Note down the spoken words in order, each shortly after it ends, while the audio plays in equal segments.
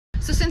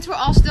So since we're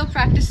all still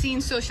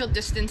practicing social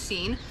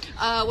distancing,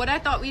 what I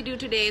thought we'd do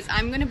today is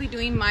I'm going to be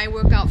doing my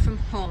workout from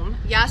home.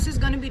 Yas is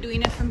going to be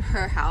doing it from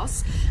her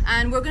house,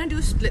 and we're going to do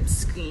a split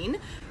screen.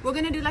 We're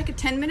going to do like a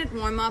 10-minute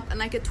warm-up and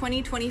like a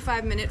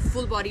 20-25 minute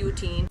full body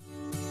routine.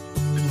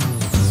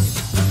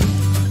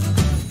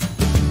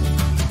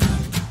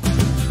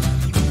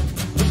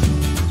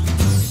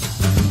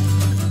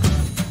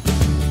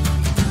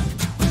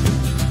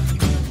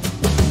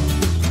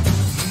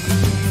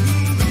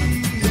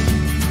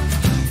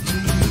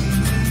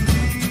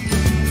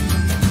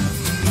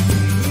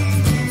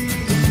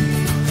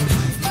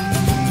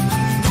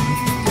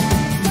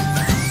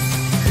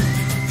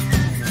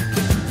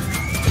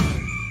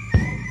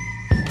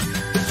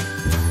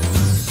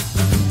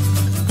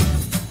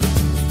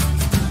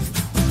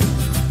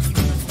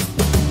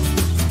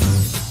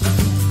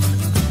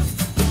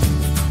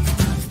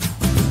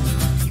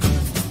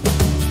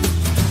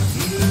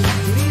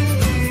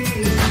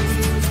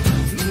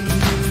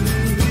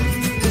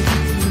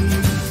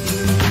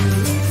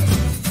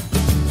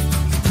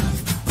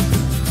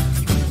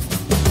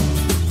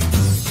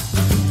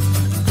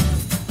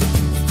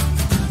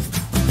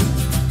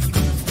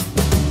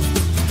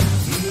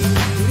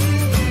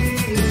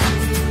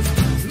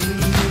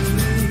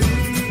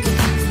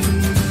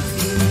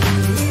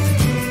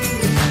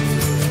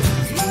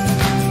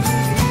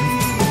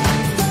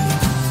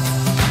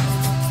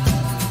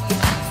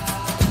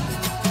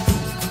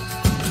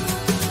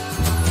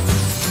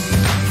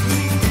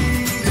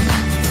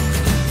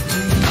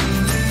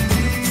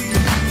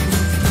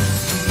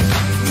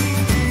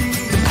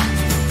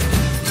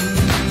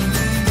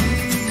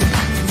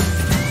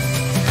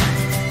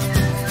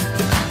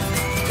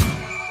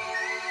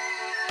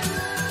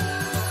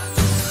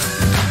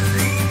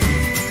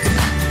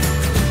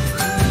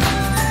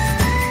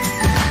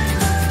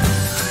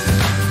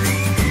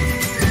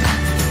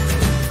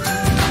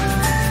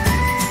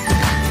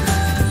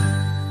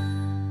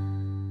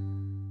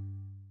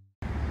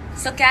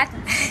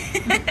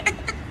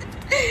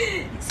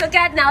 So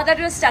Kat, now that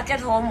we're stuck at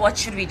home, what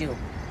should we do?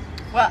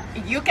 Well,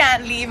 you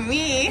can't leave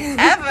me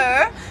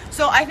ever.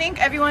 So I think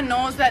everyone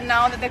knows that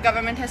now that the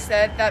government has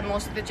said that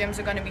most of the gyms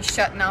are going to be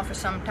shut now for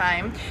some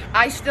time.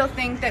 I still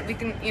think that we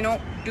can,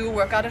 do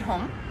workout at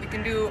home. We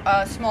can do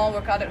a small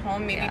workout at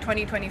home, maybe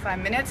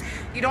 20-25 minutes.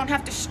 You don't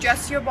have to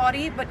stress your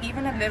body, but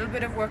even a little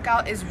bit of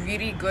workout is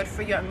really good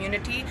for your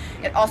immunity.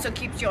 It also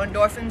keeps your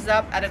endorphins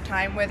up at a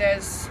time where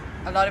there's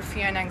a lot of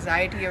fear and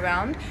anxiety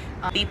around.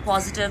 Be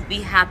positive,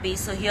 be happy.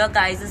 So here,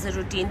 guys, is a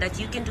routine that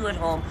you can do at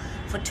home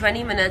for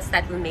 20 minutes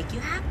that will make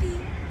you happy.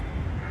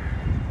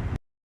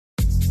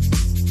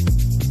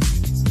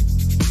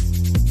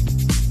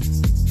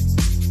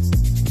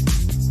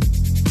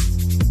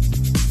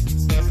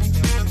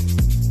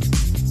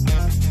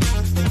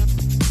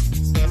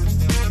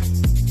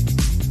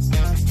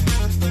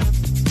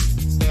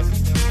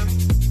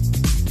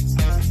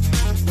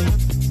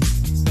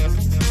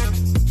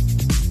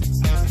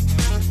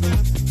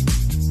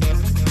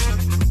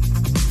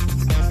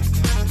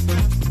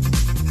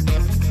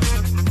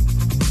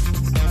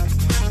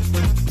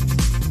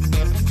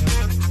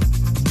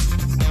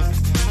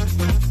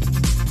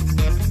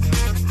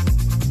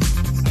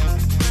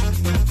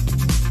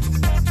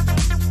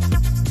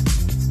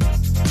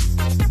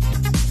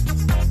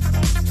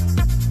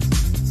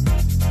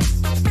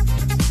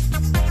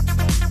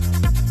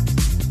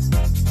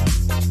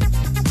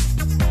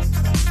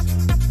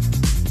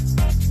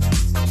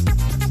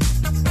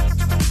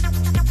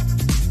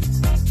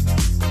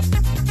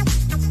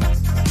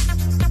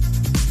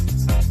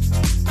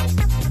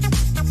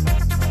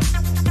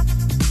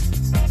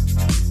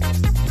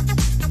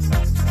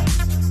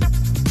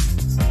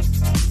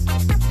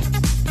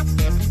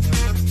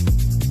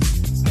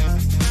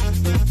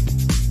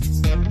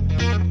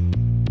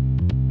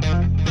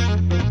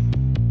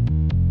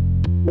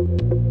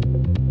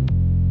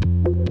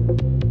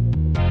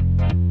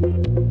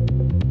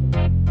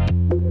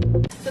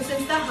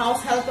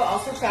 House help are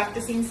also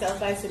practicing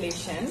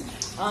self-isolation.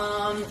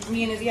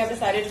 Me and Izzy have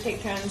decided to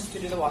take turns to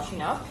do the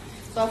washing up.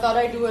 So I thought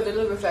I'd do a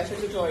little refresher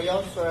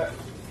tutorial for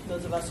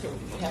those of us who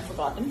have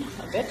forgotten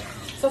a bit.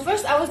 So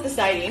first I was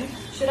deciding,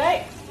 should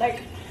I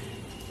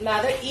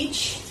lather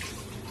each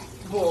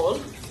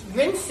bowl,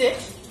 rinse it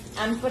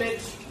and put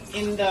it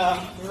in the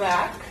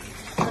rack?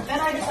 But then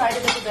I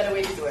decided there's a better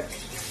way to do it.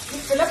 You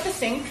fill up the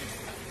sink,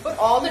 put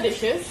all the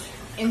dishes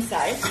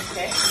inside,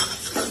 okay?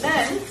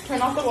 Then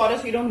turn off the water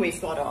so you don't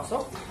waste water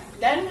also.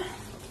 Then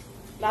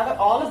lather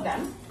all of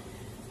them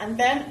and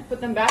then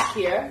put them back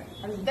here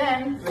and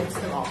then rinse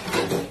them off.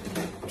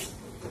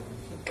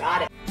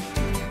 Got it.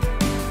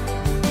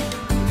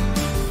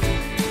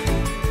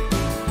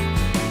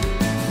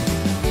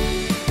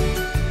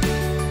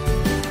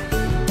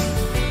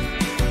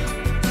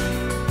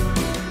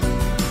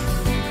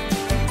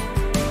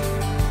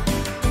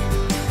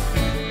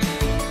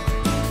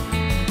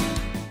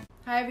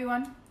 Hi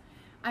everyone.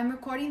 I'm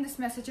recording this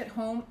message at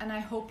home and I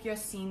hope you're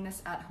seeing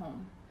this at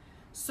home.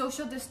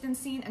 Social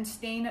distancing and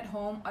staying at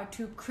home are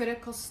two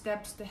critical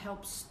steps to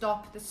help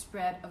stop the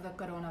spread of the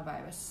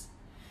coronavirus.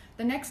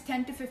 The next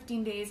 10 to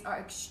 15 days are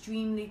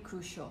extremely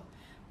crucial.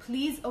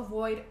 Please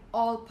avoid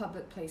all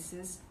public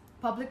places,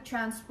 public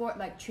transport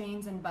like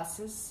trains and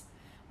buses.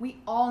 We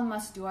all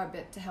must do our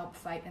bit to help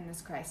fight in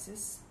this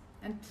crisis.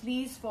 And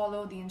please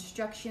follow the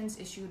instructions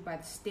issued by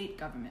the state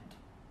government.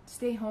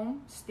 Stay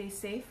home, stay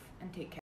safe, and take care.